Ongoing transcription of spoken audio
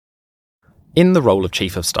In the role of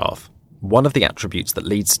Chief of Staff, one of the attributes that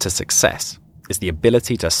leads to success is the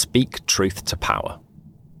ability to speak truth to power,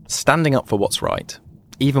 standing up for what's right,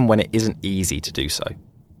 even when it isn't easy to do so.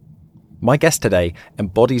 My guest today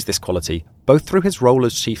embodies this quality both through his role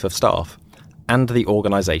as Chief of Staff and the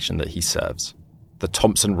organisation that he serves, the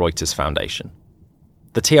Thomson Reuters Foundation.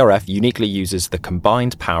 The TRF uniquely uses the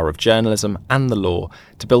combined power of journalism and the law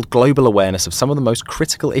to build global awareness of some of the most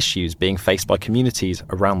critical issues being faced by communities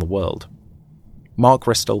around the world. Marc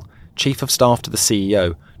Ristol, Chief of Staff to the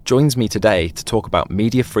CEO, joins me today to talk about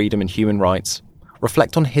media freedom and human rights,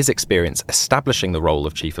 reflect on his experience establishing the role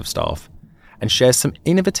of Chief of Staff, and shares some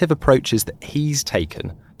innovative approaches that he's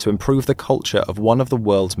taken to improve the culture of one of the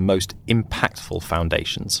world's most impactful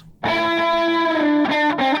foundations.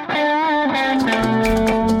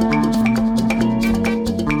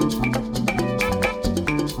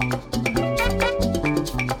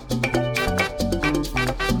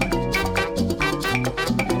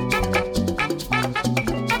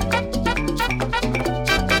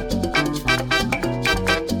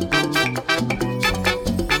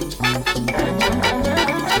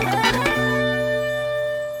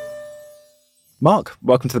 Marc,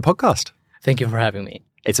 welcome to the podcast. Thank you for having me.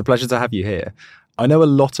 It's a pleasure to have you here. I know a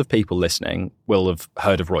lot of people listening will have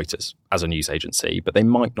heard of Reuters as a news agency, but they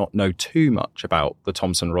might not know too much about the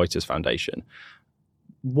Thomson Reuters Foundation.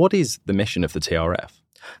 What is the mission of the TRF?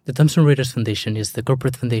 The Thomson Reuters Foundation is the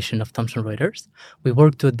corporate foundation of Thomson Reuters. We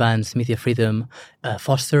work to advance media freedom,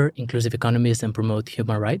 foster inclusive economies, and promote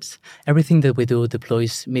human rights. Everything that we do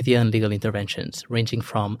deploys media and legal interventions, ranging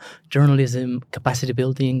from journalism, capacity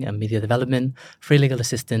building, and media development, free legal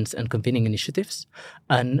assistance, and convening initiatives.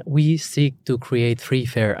 And we seek to create free,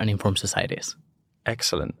 fair, and informed societies.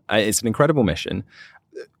 Excellent. It's an incredible mission.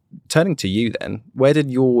 Turning to you then, where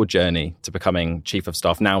did your journey to becoming Chief of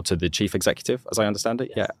Staff, now to the Chief Executive, as I understand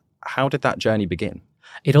it? Yes. Yeah. How did that journey begin?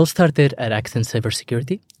 It all started at Accent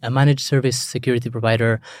Cybersecurity, a managed service security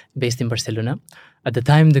provider based in Barcelona. At the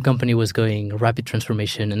time, the company was going rapid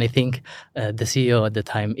transformation, and I think the CEO at the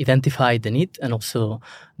time identified the need and also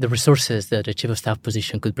the resources that a Chief of Staff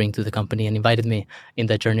position could bring to the company and invited me in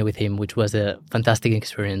that journey with him, which was a fantastic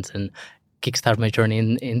experience and kickstart my journey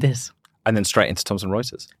in this. And then straight into Thomson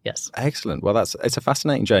Reuters? Yes. Excellent. Well, it's a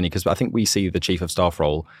fascinating journey because I think we see the Chief of Staff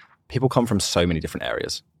role, people come from so many different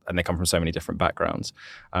areas and they come from so many different backgrounds.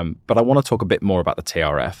 But I want to talk a bit more about the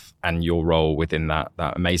TRF and your role within that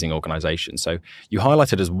amazing organisation. So you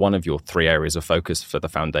highlighted as one of your three areas of focus for the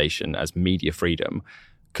foundation as media freedom.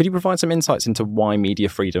 Could you provide some insights into why media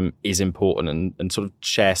freedom is important and sort of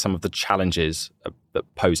share some of the challenges that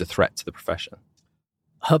pose a threat to the profession?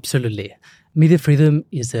 Absolutely. Media freedom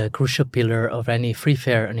is a crucial pillar of any free,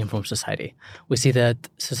 fair, and informed society. We see that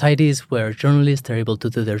societies where journalists are able to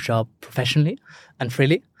do their job professionally and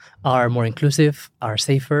freely are more inclusive, are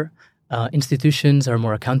safer, institutions are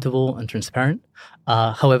more accountable and transparent.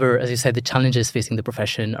 However, as you said, the challenges facing the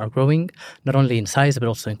profession are growing, not only in size, but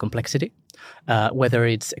also in complexity. Whether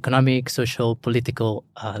it's economic, social, political,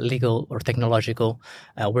 legal, or technological,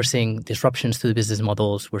 we're seeing disruptions to the business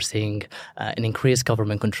models. We're seeing an increased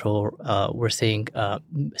government control. We're seeing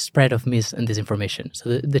spread of mis and disinformation.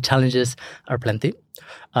 So the challenges are plenty.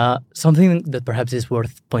 Something that perhaps is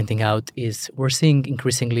worth pointing out is we're seeing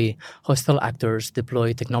increasingly hostile actors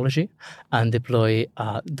deploy technology and deploy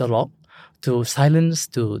the law to silence,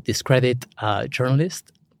 to discredit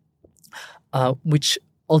journalists, which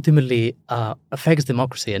ultimately affects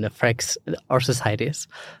democracy and affects our societies.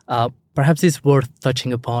 Perhaps it's worth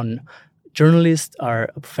touching upon. Journalists are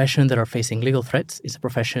a profession that are facing legal threats. It's a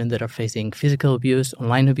profession that are facing physical abuse,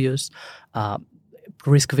 online abuse,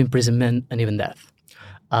 risk of imprisonment, and even death.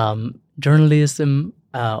 Journalism,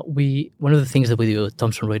 one of the things that we do at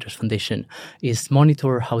Thomson Reuters Foundation is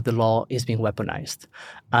monitor how the law is being weaponized.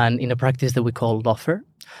 And in a practice that we call lawfare,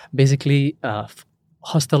 basically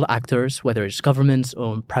hostile actors, whether it's governments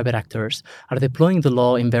or private actors, are deploying the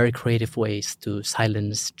law in very creative ways to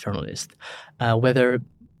silence journalists. Whether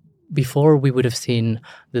before we would have seen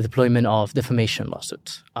the deployment of defamation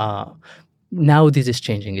lawsuits. Now this is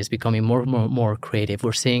changing. It's becoming more creative.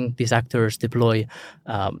 We're seeing these actors deploy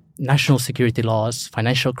national security laws,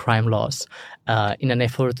 financial crime laws, in an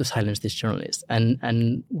effort to silence these journalists.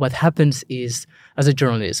 And what happens is, as a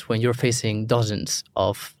journalist, when you're facing dozens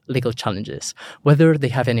of legal challenges, whether they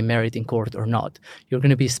have any merit in court or not, you're going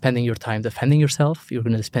to be spending your time defending yourself. You're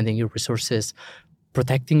going to be spending your resources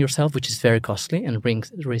protecting yourself, which is very costly and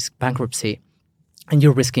risk bankruptcy. and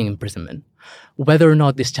you're risking imprisonment. Whether or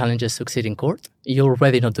not these challenges succeed in court, you're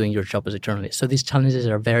already not doing your job as a journalist. So these challenges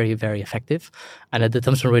are very, very effective. And at the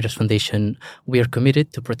Thomson Reuters Foundation, we are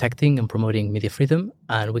committed to protecting and promoting media freedom.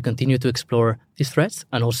 And we continue to explore these threats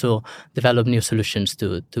and also develop new solutions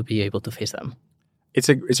to be able to face them. It's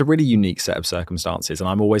a really unique set of circumstances. And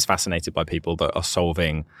I'm always fascinated by people that are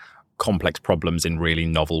solving complex problems in really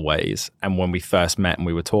novel ways. And when we first met and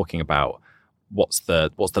we were talking about what's the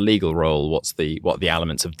legal role, what are the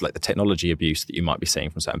elements of like the technology abuse that you might be seeing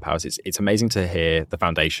from certain powers, it's amazing to hear the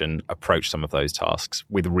foundation approach some of those tasks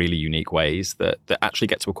with really unique ways that actually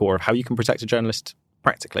get to a core of how you can protect a journalist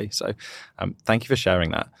practically. So thank you for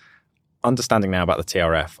sharing that. Understanding now about the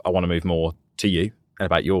TRF, I want to move more to you and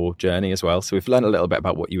about your journey as well. So we've learned a little bit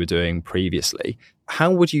about what you were doing previously. How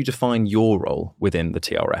would you define your role within the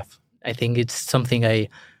TRF? I think it's something I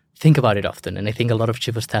think about it often, and I think a lot of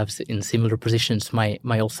chief of staffs in similar positions might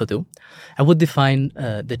also do. I would define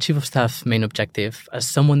the chief of staff's main objective as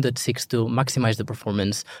someone that seeks to maximize the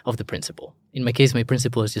performance of the principal. In my case, my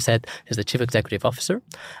principal, as you said, is the chief executive officer,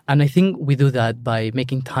 and I think we do that by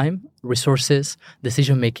making time, resources,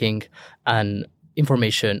 decision-making, and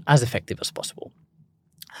information as effective as possible.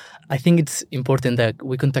 I think it's important that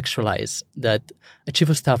we contextualize that a chief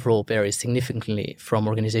of staff role varies significantly from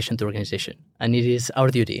organization to organization. And it is our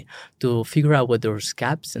duty to figure out what those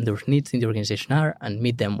gaps and those needs in the organization are and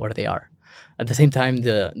meet them where they are. At the same time,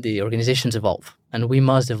 the organizations evolve, and we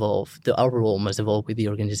must evolve. Our role must evolve with the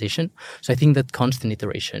organization. So I think that constant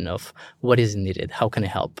iteration of what is needed, how can I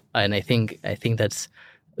help? And I think that's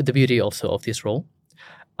the beauty also of this role.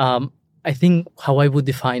 I think how I would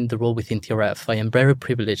define the role within TRF, I am very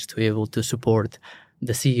privileged to be able to support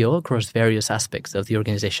the CEO across various aspects of the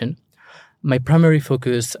organization. My primary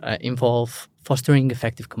focus involve fostering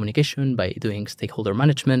effective communication by doing stakeholder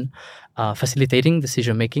management, facilitating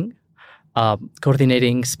decision-making,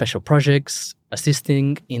 coordinating special projects,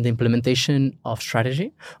 assisting in the implementation of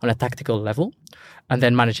strategy on a tactical level, and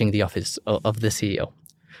then managing the office of the CEO.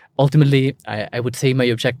 Ultimately, I would say my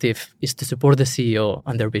objective is to support the CEO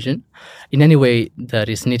and their vision in any way that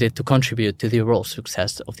is needed to contribute to the overall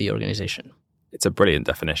success of the organization. It's a brilliant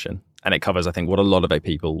definition. And it covers, I think, what a lot of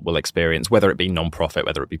people will experience, whether it be non-profit,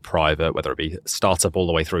 whether it be private, whether it be startup, all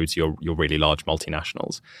the way through to your really large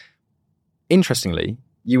multinationals. Interestingly,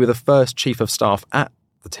 you were the first chief of staff at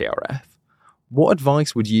the TRF. What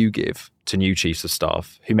advice would you give to new chiefs of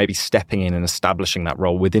staff who may be stepping in and establishing that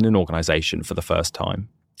role within an organization for the first time?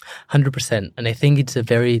 100%. And I think it's a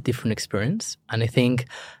very different experience. And I think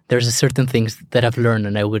there's a certain things that I've learned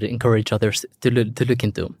and I would encourage others to look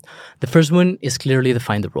into. The first one is clearly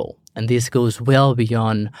define the role. And this goes well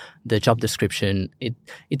beyond the job description.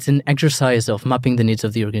 It's an exercise of mapping the needs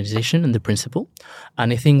of the organization and the principal.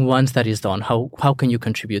 And I think once that is done, how can you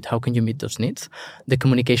contribute? How can you meet those needs? The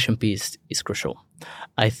communication piece is crucial.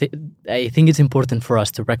 I think it's important for us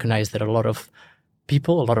to recognize that a lot of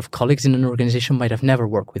people, a lot of colleagues in an organization might have never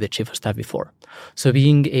worked with a chief of staff before. So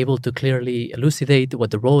being able to clearly elucidate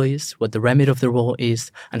what the role is, what the remit of the role is,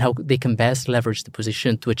 and how they can best leverage the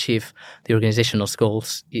position to achieve the organizational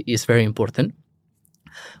goals is very important.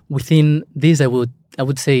 Within this, I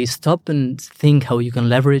would say stop and think how you can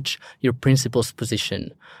leverage your principal's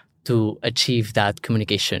position to achieve that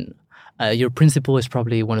communication. Your principal is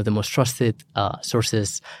probably one of the most trusted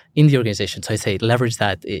sources in the organization. So I say leverage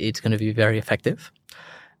that. It's going to be very effective.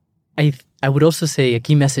 I would also say a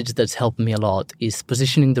key message that's helped me a lot is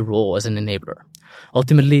positioning the role as an enabler.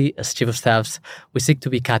 Ultimately, as chief of staffs, we seek to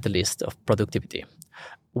be catalyst of productivity.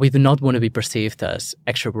 We do not want to be perceived as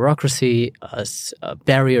extra bureaucracy, as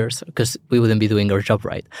barriers, because we wouldn't be doing our job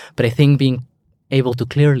right. But I think being able to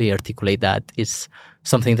clearly articulate that is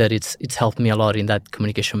something that it's helped me a lot in that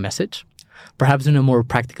communication message. Perhaps on a more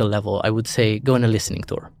practical level, I would say go on a listening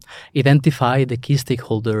tour. Identify the key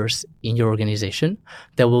stakeholders in your organization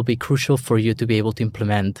that will be crucial for you to be able to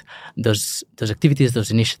implement those activities,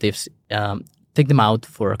 those initiatives. Take them out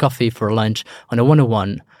for a coffee, for a lunch, on a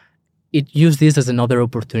one-on-one. Use this as another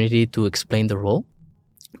opportunity to explain the role,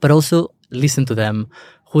 but also listen to them,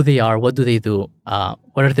 who they are, what do they do,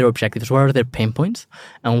 what are their objectives, what are their pain points,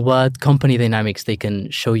 and what company dynamics they can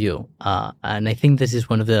show you. And I think this is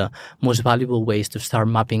one of the most valuable ways to start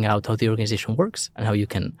mapping out how the organization works and how you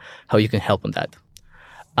can help on that.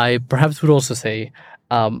 I perhaps would also say,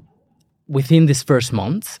 within this first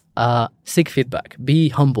month, seek feedback, be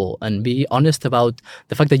humble, and be honest about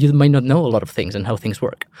the fact that you might not know a lot of things and how things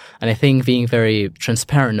work. And I think being very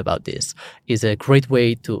transparent about this is a great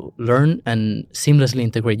way to learn and seamlessly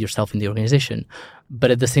integrate yourself in the organization.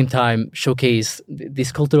 But at the same time, showcase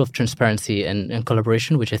this culture of transparency and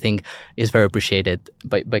collaboration, which I think is very appreciated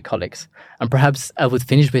by colleagues. And perhaps I would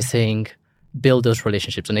finish by saying, build those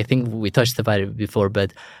relationships. And I think we touched about it before,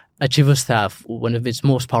 but at Chief of Staff, one of its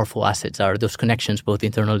most powerful assets are those connections, both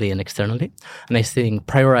internally and externally. And I think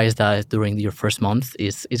prioritize that during your first month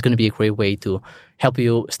is going to be a great way to help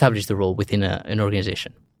you establish the role within an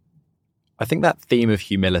organization. I think that theme of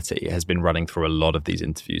humility has been running through a lot of these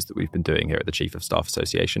interviews that we've been doing here at the Chief of Staff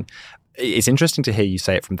Association. It's interesting to hear you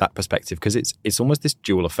say it from that perspective, because it's almost this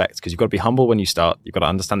dual effect, because you've got to be humble when you start. You've got to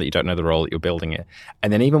understand that you don't know the role, that you're building it.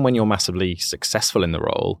 And then even when you're massively successful in the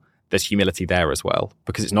role, there's humility there as well,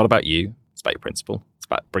 because it's not about you. It's about your principal. It's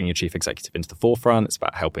about bringing your chief executive into the forefront. It's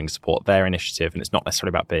about helping support their initiative. And it's not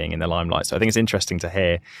necessarily about being in the limelight. So I think it's interesting to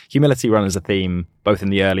hear humility run as a theme, both in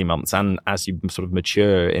the early months and as you sort of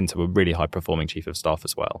mature into a really high performing chief of staff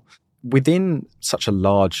as well. Within such a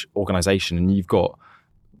large organization, and you've got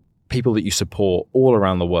people that you support all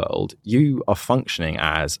around the world, you are functioning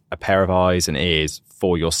as a pair of eyes and ears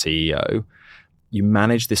for your CEO. You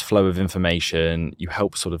manage this flow of information. You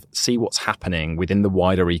help sort of see what's happening within the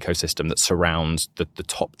wider ecosystem that surrounds the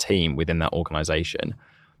top team within that organization.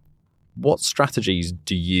 What strategies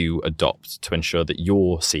do you adopt to ensure that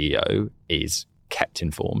your CEO is kept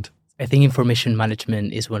informed? I think information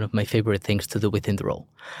management is one of my favorite things to do within the role.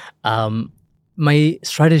 My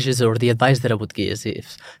strategies or the advice that I would give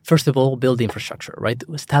is, first of all, build the infrastructure, right?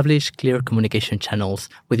 Establish clear communication channels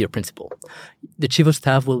with your principal. The chief of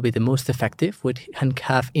staff will be the most effective and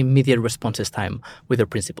have immediate responses time with their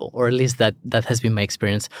principal, or at least that has been my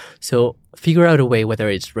experience. So figure out a way, whether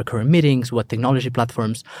it's recurrent meetings, what technology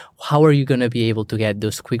platforms, how are you going to be able to get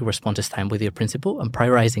those quick responses time with your principal, and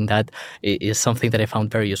prioritizing that is something that I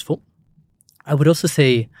found very useful. I would also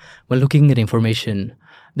say, when looking at information,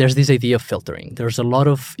 there's this idea of filtering. There's a lot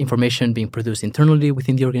of information being produced internally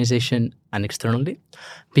within the organization and externally.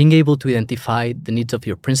 Being able to identify the needs of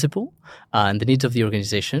your principal and the needs of the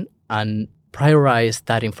organization and prioritize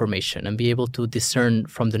that information and be able to discern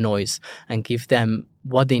from the noise and give them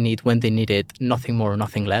what they need when they need it, nothing more,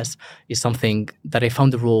 nothing less, is something that I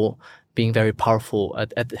found the role being very powerful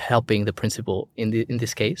at helping the principal in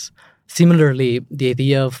this case. Similarly, the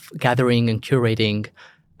idea of gathering and curating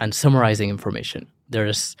and summarizing information.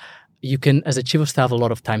 You can, as a chief of staff, a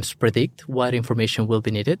lot of times predict what information will be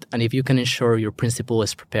needed. And if you can ensure your principal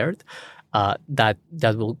is prepared, that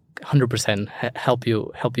will 100% help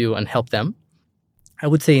you and help them. I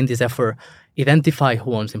would say in this effort, identify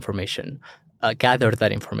who wants information, gather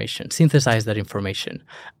that information, synthesize that information,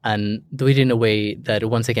 and do it in a way that,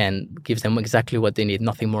 once again, gives them exactly what they need,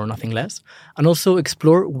 nothing more, nothing less. And also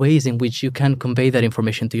explore ways in which you can convey that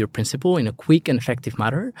information to your principal in a quick and effective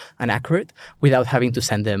manner and accurate without having to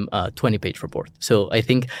send them a 20-page report. So I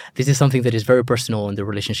think this is something that is very personal in the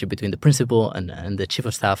relationship between the principal and the chief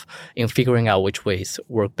of staff in figuring out which ways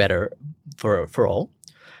work better for all.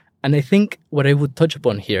 And I think what I would touch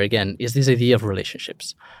upon here, again, is this idea of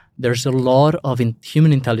relationships. There's a lot of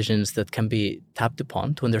human intelligence that can be tapped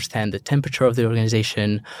upon to understand the temperature of the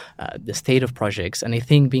organization, the state of projects. And I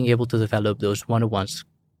think being able to develop those one-on-one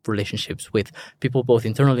relationships with people both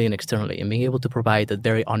internally and externally, and being able to provide a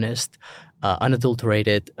very honest,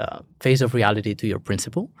 unadulterated face of reality to your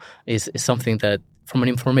principal is something that, from an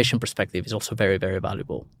information perspective, is also very, very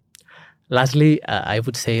valuable. Lastly, I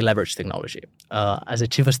would say leverage technology. As a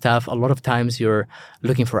chief of staff, a lot of times you're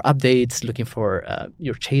looking for updates,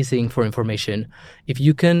 you're chasing for information. If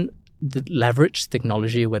you can leverage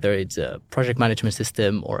technology, whether it's a project management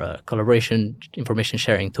system or a collaboration information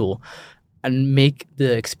sharing tool, and make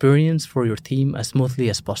the experience for your team as smoothly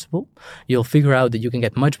as possible, you'll figure out that you can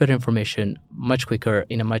get much better information much quicker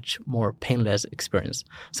in a much more painless experience.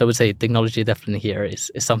 So I would say technology definitely here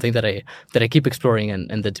is something that I keep exploring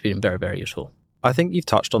and that's been very, very useful. I think you've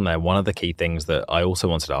touched on there one of the key things that I also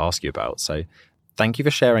wanted to ask you about. So thank you for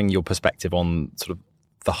sharing your perspective on sort of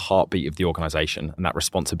the heartbeat of the organization and that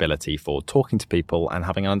responsibility for talking to people and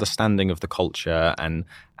having an understanding of the culture and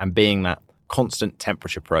being that constant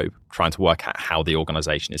temperature probe, trying to work out how the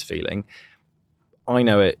organization is feeling. I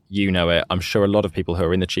know it, you know it. I'm sure a lot of people who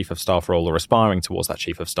are in the chief of staff role or aspiring towards that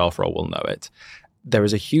chief of staff role will know it. There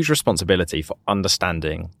is a huge responsibility for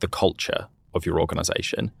understanding the culture of your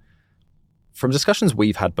organization. From discussions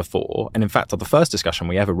we've had before, and in fact, on the first discussion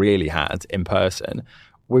we ever really had in person,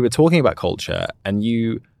 we were talking about culture and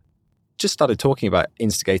you just started talking about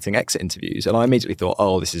instigating exit interviews. And I immediately thought,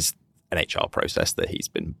 oh, this is an HR process that he's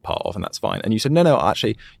been part of, and that's fine. And you said, no,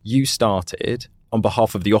 actually, you started on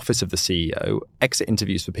behalf of the office of the CEO, exit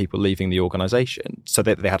interviews for people leaving the organization so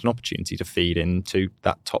that they had an opportunity to feed into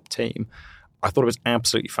that top team. I thought it was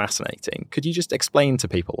absolutely fascinating. Could you just explain to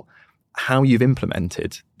people how you've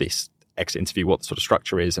implemented this exit interview, what the sort of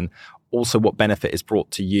structure is, and also what benefit is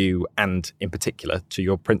brought to you and in particular to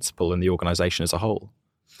your principal and the organization as a whole?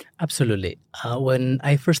 Absolutely. When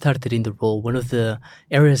I first started in the role, one of the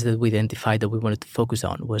areas that we identified that we wanted to focus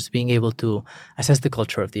on was being able to assess the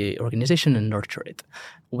culture of the organization and nurture it.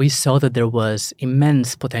 We saw that there was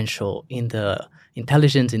immense potential in the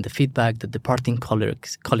intelligence, in the feedback that departing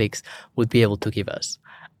colleagues would be able to give us.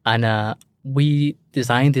 And we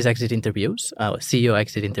designed these exit interviews, CEO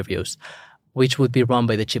exit interviews, which would be run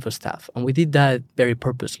by the chief of staff. And we did that very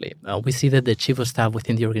purposely. We see that the chief of staff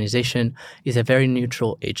within the organization is a very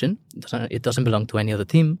neutral agent. It doesn't belong to any other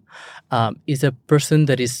team. Is a person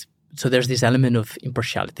that is, so there's this element of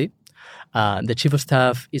impartiality. The chief of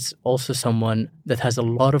staff is also someone that has a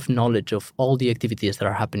lot of knowledge of all the activities that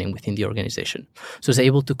are happening within the organization. So is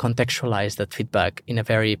able to contextualize that feedback in a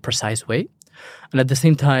very precise way. And at the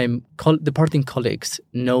same time, departing colleagues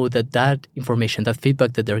know that that information, that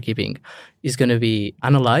feedback that they're giving is going to be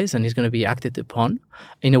analyzed and is going to be acted upon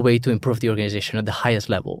in a way to improve the organization at the highest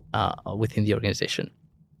level within the organization.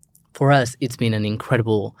 For us, it's been an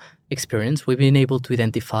incredible experience. We've been able to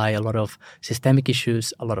identify a lot of systemic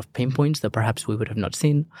issues, a lot of pain points that perhaps we would have not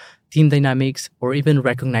seen, team dynamics, or even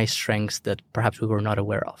recognize strengths that perhaps we were not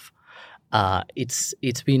aware of.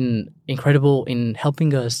 It's been incredible in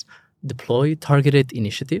helping us deploy targeted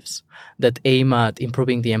initiatives that aim at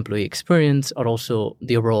improving the employee experience or also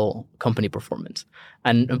the overall company performance.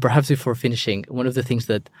 And perhaps before finishing, one of the things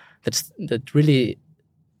that really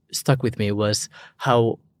stuck with me was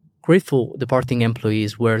how grateful departing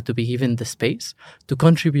employees were to be given the space to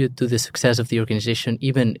contribute to the success of the organization,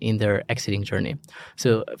 even in their exiting journey.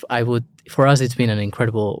 So for us, it's been an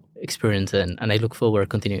incredible experience, and I look forward to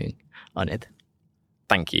continuing on it.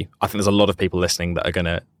 Thank you. I think there's a lot of people listening that are going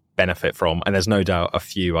to benefit from, and there's no doubt a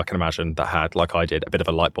few I can imagine that had, like I did, a bit of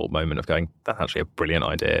a light bulb moment of going, that's actually a brilliant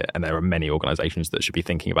idea. And there are many organizations that should be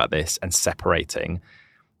thinking about this and separating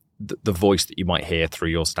the voice that you might hear through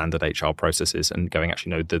your standard HR processes and going,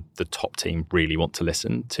 actually, no, the top team really want to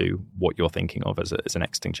listen to what you're thinking of as an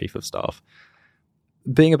exiting chief of staff.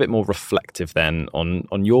 Being a bit more reflective then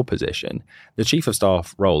on your position, the chief of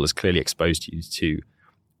staff role has clearly exposed you to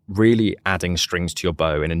really adding strings to your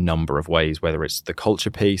bow in a number of ways, whether it's the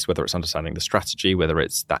culture piece, whether it's understanding the strategy, whether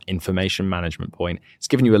it's that information management point. It's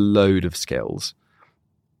given you a load of skills.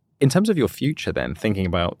 In terms of your future then, thinking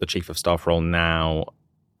about the chief of staff role now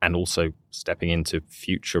and also stepping into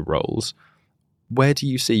future roles, where do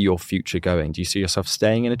you see your future going? Do you see yourself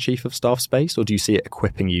staying in a chief of staff space, or do you see it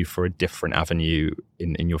equipping you for a different avenue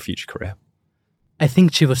in your future career? I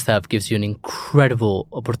think chief of staff gives you an incredible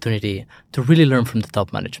opportunity to really learn from the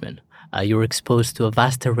top management. You're exposed to a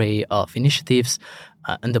vast array of initiatives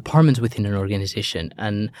and departments within an organization.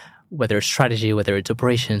 And whether it's strategy, whether it's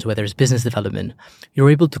operations, whether it's business development,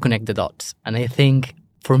 you're able to connect the dots. And I think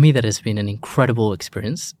for me, that has been an incredible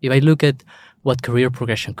experience. If I look at what career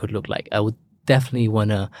progression could look like, I would definitely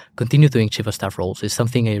want to continue doing chief of staff roles. It's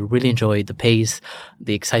something I really enjoy. The pace,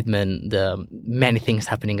 the excitement, the many things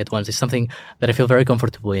happening at once is something that I feel very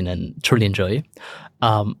comfortable in and truly enjoy.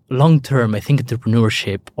 Long term, I think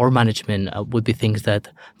entrepreneurship or management would be things that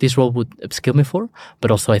this role would upskill me for,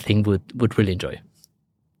 but also I think would really enjoy.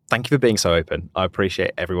 Thank you for being so open. I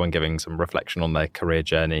appreciate everyone giving some reflection on their career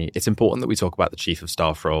journey. It's important that we talk about the chief of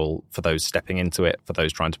staff role for those stepping into it, for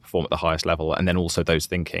those trying to perform at the highest level, and then also those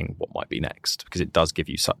thinking what might be next, because it does give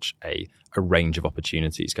you such a range of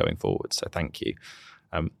opportunities going forward. So thank you.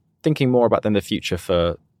 Thinking more about then the future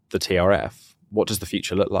for the TRF, what does the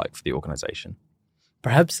future look like for the organisation?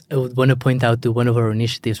 Perhaps I would want to point out to one of our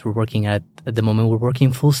initiatives we're working at the moment. We're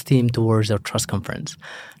working full steam towards our Trust Conference.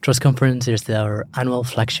 Trust Conference is our annual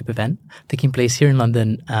flagship event taking place here in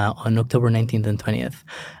London on October 19th and 20th.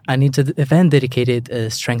 And it's an event dedicated to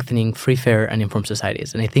strengthening free, fair, and informed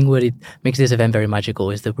societies. And I think what it makes this event very magical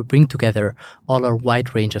is that we bring together all our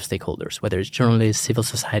wide range of stakeholders, whether it's journalists, civil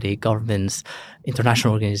society, governments,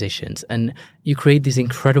 international organizations. And you create this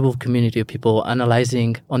incredible community of people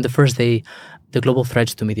analyzing on the first day the global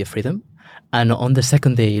threats to media freedom, and on the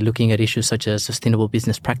second day, looking at issues such as sustainable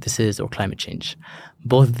business practices or climate change.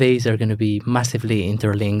 Both days are going to be massively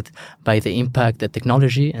interlinked by the impact that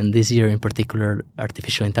technology, and this year in particular,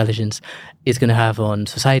 artificial intelligence, is going to have on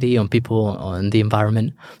society, on people, on the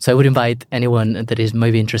environment. So I would invite anyone that is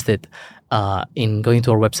maybe interested in going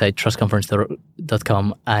to our website,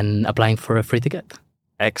 trustconference.com, and applying for a free ticket.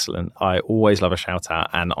 Excellent. I always love a shout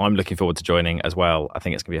out, and I'm looking forward to joining as well. I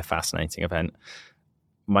think it's going to be a fascinating event.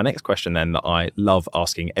 My next question then that I love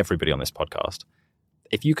asking everybody on this podcast,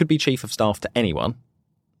 if you could be chief of staff to anyone,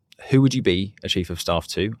 who would you be a chief of staff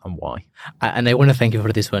to and why? And I want to thank you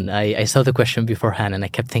for this one. I saw the question beforehand and I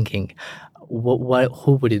kept thinking,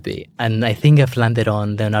 who would it be? And I think I've landed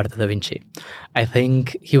on Leonardo da Vinci. I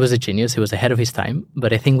think he was a genius. He was ahead of his time.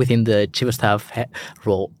 But I think within the chief of staff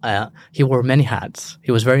role, he wore many hats.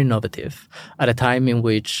 He was very innovative at a time in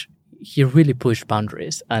which he really pushed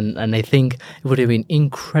boundaries. And I think it would have been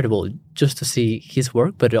incredible just to see his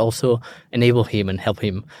work, but also enable him and help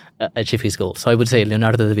him achieve his goals. So I would say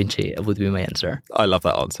Leonardo da Vinci would be my answer. I love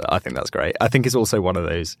that answer. I think that's great. I think it's also one of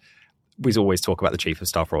those, we always talk about the chief of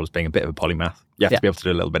staff role as being a bit of a polymath. You have to be able to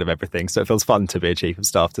do a little bit of everything. So it feels fun to be a chief of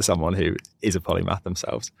staff to someone who is a polymath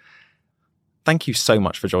themselves. Thank you so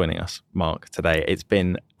much for joining us, Marc, today. It's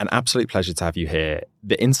been an absolute pleasure to have you here.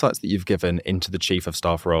 The insights that you've given into the chief of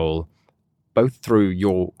staff role, both through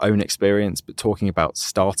your own experience, but talking about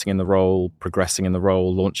starting in the role, progressing in the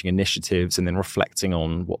role, launching initiatives, and then reflecting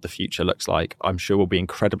on what the future looks like, I'm sure will be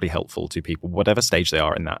incredibly helpful to people, whatever stage they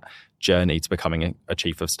are in that journey to becoming a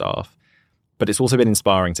chief of staff. But it's also been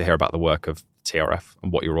inspiring to hear about the work of TRF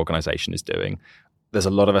and what your organisation is doing. There's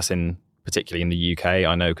a lot of us particularly in the UK,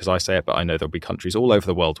 I know because I say it, but I know there'll be countries all over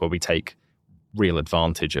the world where we take real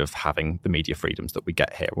advantage of having the media freedoms that we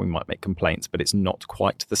get here. We might make complaints, but it's not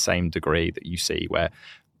quite to the same degree that you see where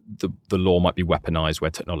the law might be weaponized,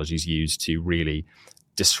 where technology is used to really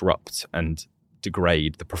disrupt and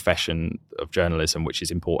degrade the profession of journalism, which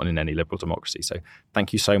is important in any liberal democracy. So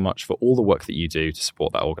thank you so much for all the work that you do to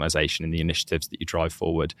support that organisation and the initiatives that you drive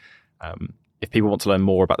forward. If people want to learn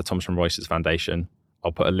more about the Thomson Reuters Foundation,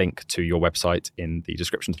 I'll put a link to your website in the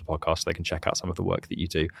description to the podcast so they can check out some of the work that you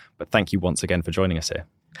do. But thank you once again for joining us here.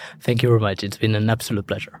 Thank you very much. It's been an absolute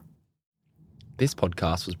pleasure. This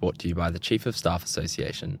podcast was brought to you by the Chief of Staff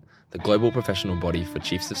Association, the global professional body for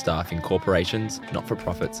chiefs of staff in corporations,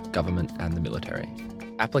 not-for-profits, government and the military.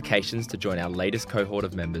 Applications to join our latest cohort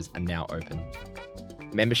of members are now open.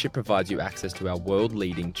 Membership provides you access to our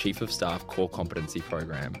world-leading Chief of Staff core competency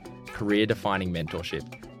program, career-defining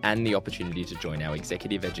mentorship, and the opportunity to join our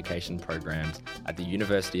executive education programs at the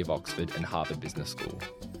University of Oxford and Harvard Business School.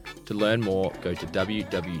 To learn more, go to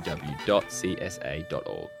www.csa.org.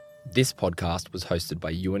 This podcast was hosted by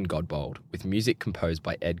Ewan Godbold, with music composed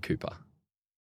by Ed Cooper.